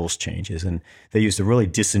nil rules changes. And they used a really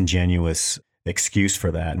disingenuous excuse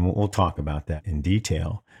for that. And we'll talk about that in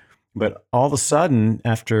detail. But all of a sudden,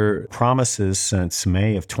 after promises since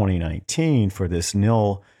May of 2019 for this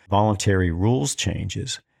nil voluntary rules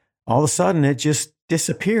changes, all of a sudden it just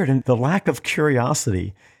disappeared. And the lack of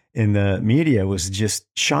curiosity in the media was just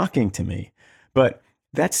shocking to me. But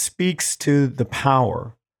that speaks to the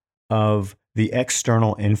power of the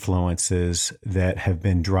external influences that have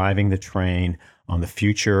been driving the train on the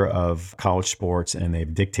future of college sports, and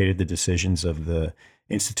they've dictated the decisions of the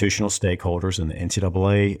institutional stakeholders and the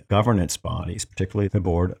NCAA governance bodies, particularly the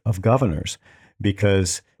Board of Governors.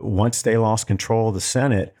 Because once they lost control of the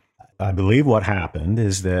Senate, I believe what happened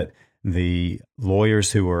is that the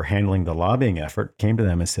lawyers who were handling the lobbying effort came to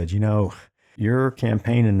them and said, your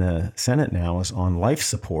campaign in the Senate now is on life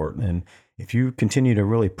support. And if you continue to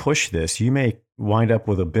really push this, you may wind up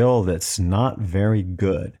with a bill that's not very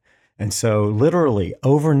good. And so literally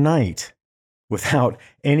overnight, without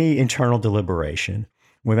any internal deliberation,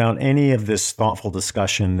 without any of this thoughtful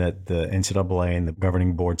discussion that the NCAA and the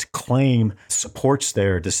governing boards claim supports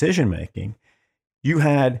their decision-making, you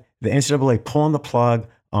had the NCAA pulling the plug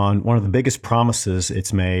on one of the biggest promises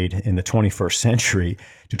it's made in the 21st century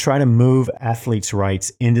to try to move athletes' rights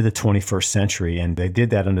into the 21st century. And they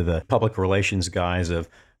did that under the public relations guise of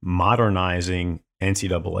modernizing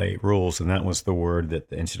NCAA rules. And that was the word that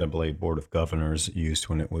the NCAA Board of Governors used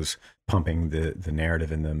when it was pumping the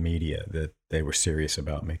narrative in the media that they were serious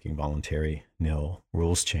about making voluntary nil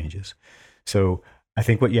rules changes. So I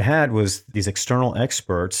think what you had was these external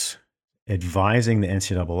experts advising the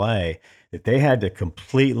NCAA that they had to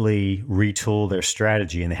completely retool their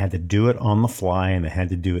strategy, and they had to do it on the fly, and they had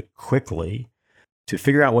to do it quickly to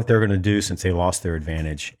figure out what they're going to do since they lost their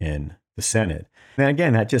advantage in the Senate. And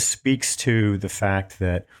again, that just speaks to the fact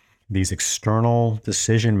that these external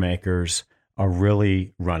decision makers are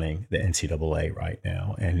really running the NCAA right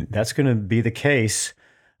now. And that's going to be the case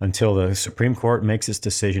until the Supreme Court makes its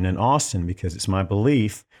decision in Austin, because it's my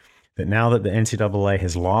belief that now that the NCAA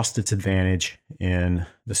has lost its advantage in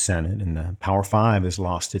the Senate and the Power 5 has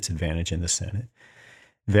lost its advantage in the Senate,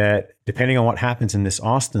 that depending on what happens in this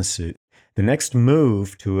Austin suit, the next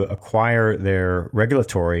move to acquire their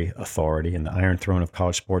regulatory authority in the Iron Throne of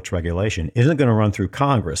college sports regulation isn't going to run through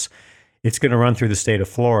Congress. It's going to run through the state of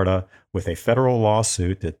Florida with a federal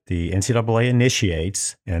lawsuit that the NCAA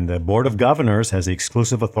initiates, and the Board of Governors has the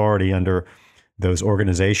exclusive authority under those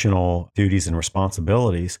organizational duties and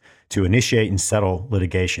responsibilities to initiate and settle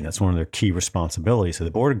litigation. That's one of their key responsibilities. So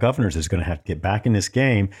the Board of Governors is going to have to get back in this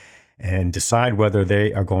game and decide whether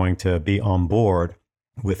they are going to be on board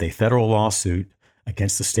with a federal lawsuit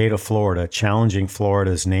against the state of Florida, challenging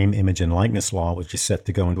Florida's name, image, and likeness law, which is set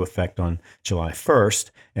to go into effect on July 1st.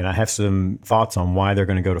 And I have some thoughts on why they're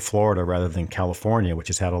going to go to Florida rather than California, which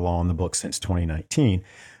has had a law on the books since 2019.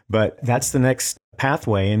 But that's the next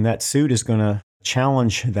pathway, and that suit is going to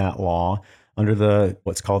challenge that law under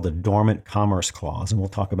what's called the Dormant Commerce Clause, and we'll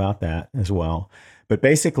talk about that as well. But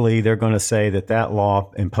basically, they're going to say that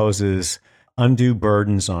law imposes undue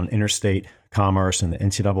burdens on interstate commerce, and the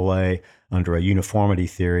NCAA, under a uniformity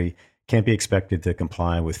theory, can't be expected to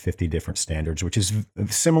comply with 50 different standards, which is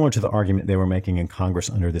similar to the argument they were making in Congress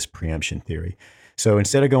under this preemption theory. So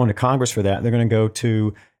instead of going to Congress for that, they're going to go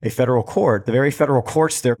to a federal court. The very federal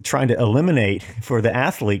courts they're trying to eliminate for the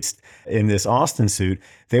athletes in this Austin suit,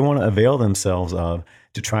 they want to avail themselves of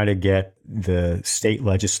to try to get the state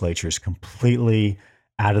legislatures completely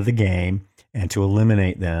out of the game and to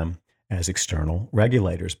eliminate them as external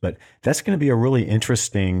regulators. But that's going to be a really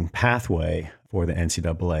interesting pathway for the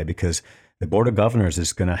NCAA, because the Board of Governors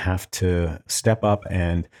is going to have to step up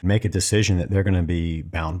and make a decision that they're going to be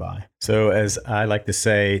bound by. So as I like to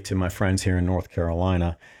say to my friends here in North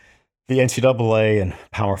Carolina, the NCAA and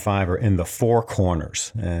Power Five are in the four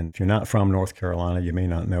corners. And if you're not from North Carolina, you may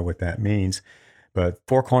not know what that means. But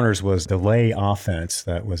four corners was delay offense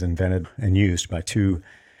that was invented and used by two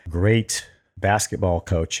great basketball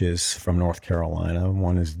coaches from North Carolina.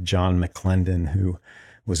 One is John McClendon, who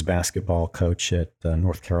was basketball coach at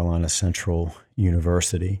North Carolina Central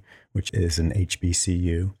University, which is an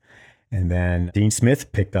HBCU. And then Dean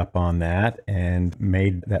Smith picked up on that and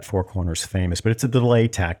made that four corners famous. But it's a delay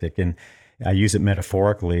tactic, and I use it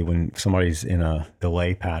metaphorically when somebody's in a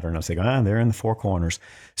delay pattern. I say, they're in the four corners.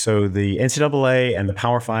 So the NCAA and the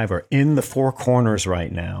Power Five are in the four corners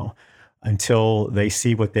right now until they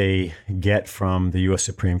see what they get from the U.S.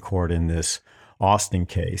 Supreme Court in this Austin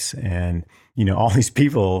case. And, all these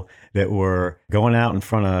people that were going out in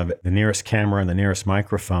front of the nearest camera and the nearest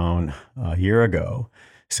microphone a year ago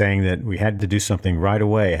saying that we had to do something right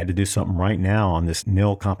away, had to do something right now on this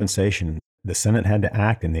nil compensation. The Senate had to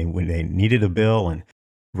act, and they needed a bill, and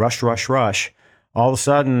rush. All of a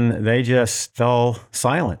sudden, they just fell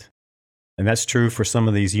silent. And that's true for some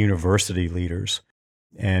of these university leaders.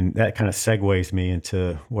 And that kind of segues me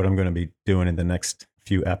into what I'm going to be doing in the next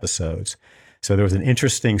few episodes. So there was an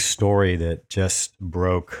interesting story that just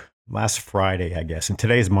broke last Friday, I guess, and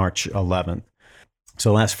today's March 11th.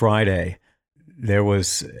 So last Friday, there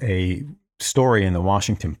was a story in the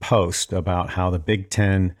Washington Post about how the Big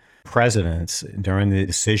Ten presidents, during the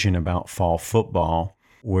decision about fall football,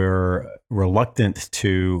 were reluctant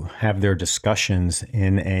to have their discussions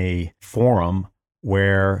in a forum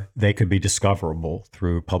where they could be discoverable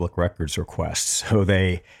through public records requests. So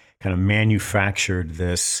they kind of manufactured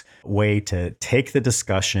this way to take the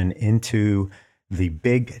discussion into the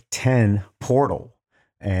Big Ten portal.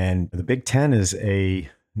 And the Big Ten is a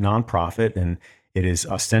nonprofit, and it is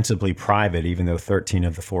ostensibly private, even though 13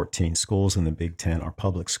 of the 14 schools in the Big Ten are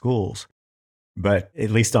public schools. But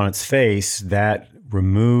at least on its face, that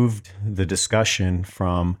removed the discussion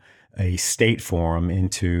from a state forum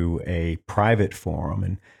into a private forum.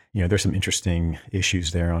 And, there's some interesting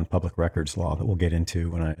issues there on public records law that we'll get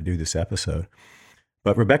into when I do this episode.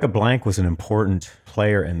 But Rebecca Blank was an important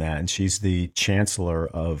player in that, and she's the chancellor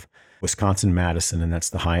of Wisconsin-Madison, and that's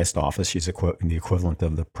the highest office. She's the equivalent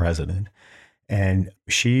of the president. And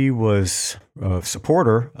she was a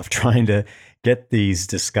supporter of trying to get these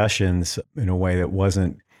discussions in a way that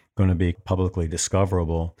wasn't going to be publicly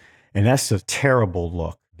discoverable. And that's a terrible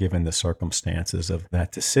look given the circumstances of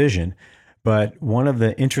that decision. But one of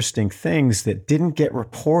the interesting things that didn't get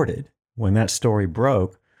reported when that story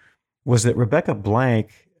broke was that Rebecca Blank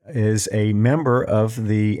is a member of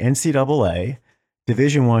the NCAA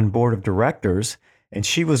Division I Board of Directors, and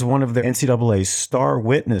she was one of the NCAA's star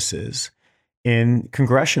witnesses in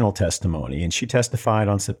congressional testimony. And she testified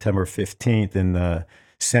on September 15th in the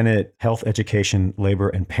Senate Health, Education, Labor,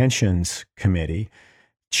 and Pensions Committee,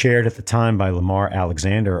 chaired at the time by Lamar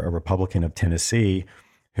Alexander, a Republican of Tennessee,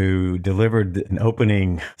 who delivered an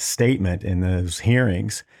opening statement in those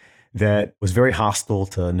hearings that was very hostile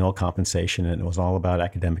to nil compensation, and it was all about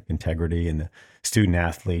academic integrity and the student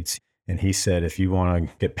athletes. And he said, if you want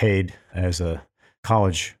to get paid as a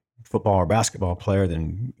college football or basketball player,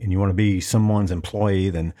 and you want to be someone's employee,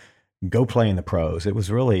 then go play in the pros. It was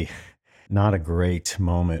really not a great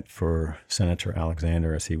moment for Senator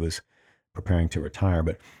Alexander as he was preparing to retire.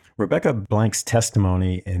 But Rebecca Blank's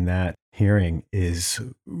testimony in that hearing is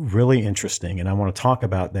really interesting. And I want to talk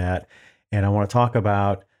about that. And I want to talk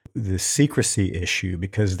about the secrecy issue,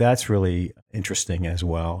 because that's really interesting as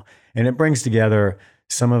well. And it brings together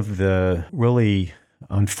some of the really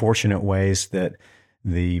unfortunate ways that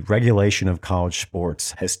the regulation of college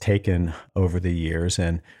sports has taken over the years.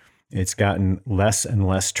 And it's gotten less and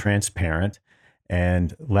less transparent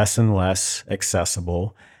and less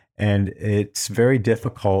accessible. And it's very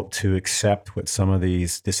difficult to accept what some of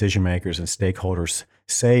these decision makers and stakeholders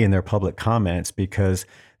say in their public comments, because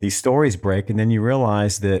these stories break and then you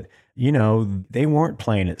realize that, they weren't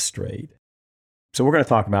playing it straight. So we're going to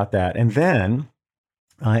talk about that. And then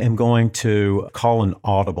I am going to call an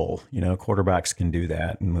audible. Quarterbacks can do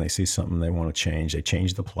that. And when they see something they want to change, they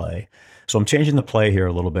change the play. So I'm changing the play here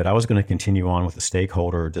a little bit. I was going to continue on with the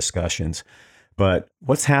stakeholder discussions, but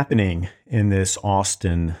what's happening in this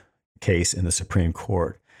Austin case in the Supreme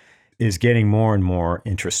Court is getting more and more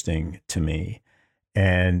interesting to me.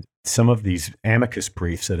 And some of these amicus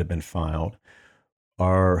briefs that have been filed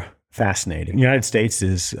are fascinating. The United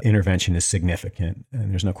States' intervention is significant,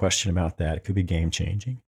 and there's no question about that. It could be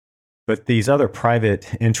game-changing. But these other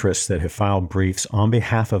private interests that have filed briefs on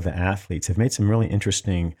behalf of the athletes have made some really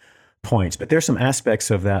interesting points. But there's some aspects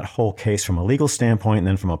of that whole case from a legal standpoint and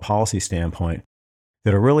then from a policy standpoint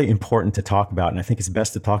that are really important to talk about. And I think it's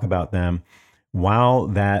best to talk about them while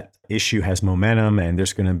that issue has momentum, and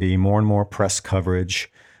there's going to be more and more press coverage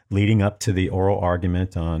leading up to the oral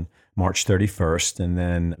argument on March 31st. And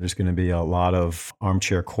then there's going to be a lot of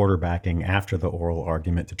armchair quarterbacking after the oral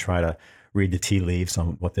argument to try to read the tea leaves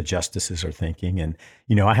on what the justices are thinking. And,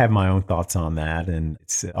 I have my own thoughts on that. And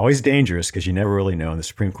it's always dangerous because you never really know. And the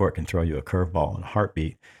Supreme Court can throw you a curveball in a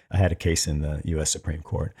heartbeat. I had a case in the U.S. Supreme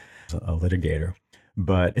Court as a litigator.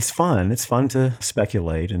 But it's fun. It's fun to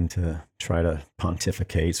speculate and to try to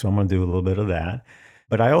pontificate. So I'm going to do a little bit of that.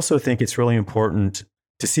 But I also think it's really important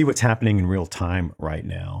to see what's happening in real time right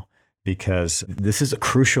now, because this is a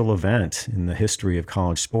crucial event in the history of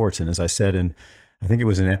college sports. And as I said I think it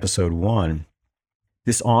was in episode 1,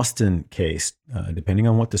 this Austin case, depending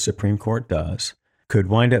on what the Supreme Court does, could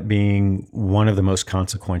wind up being one of the most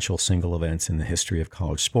consequential single events in the history of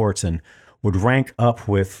college sports, and would rank up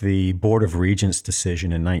with the Board of Regents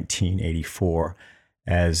decision in 1984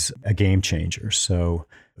 as a game changer. So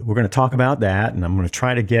we're going to talk about that, and I'm going to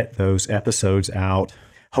try to get those episodes out,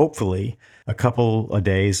 hopefully a couple of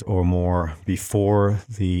days or more before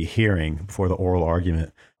the hearing, before the oral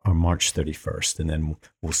argument on March 31st, and then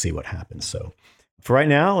we'll see what happens. So for right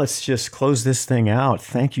now, let's just close this thing out.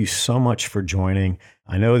 Thank you so much for joining.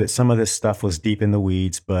 I know that some of this stuff was deep in the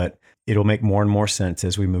weeds, but it'll make more and more sense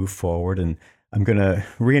as we move forward. And I'm going to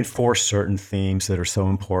reinforce certain themes that are so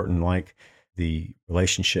important, like the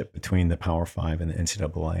relationship between the Power Five and the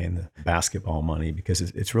NCAA and the basketball money, because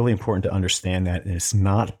it's really important to understand that it's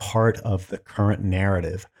not part of the current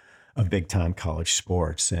narrative of big-time college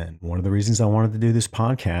sports. And one of the reasons I wanted to do this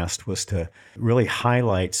podcast was to really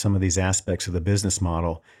highlight some of these aspects of the business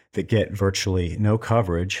model that get virtually no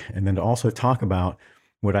coverage, and then to also talk about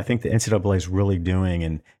what I think the NCAA is really doing,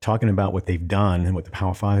 and talking about what they've done and what the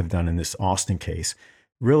Power Five have done in this Austin case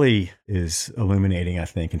really is illuminating, I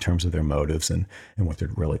think, in terms of their motives and what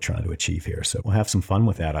they're really trying to achieve here. So we'll have some fun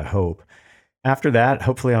with that, I hope. After that,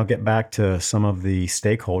 hopefully I'll get back to some of the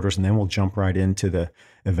stakeholders, and then we'll jump right into the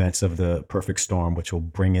events of the perfect storm, which will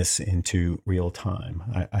bring us into real time.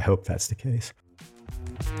 I hope that's the case.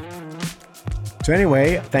 So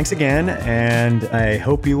anyway, thanks again, and I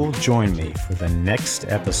hope you will join me for the next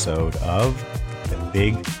episode of the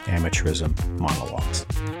Big Amateurism Monologues.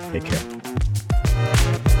 Take care.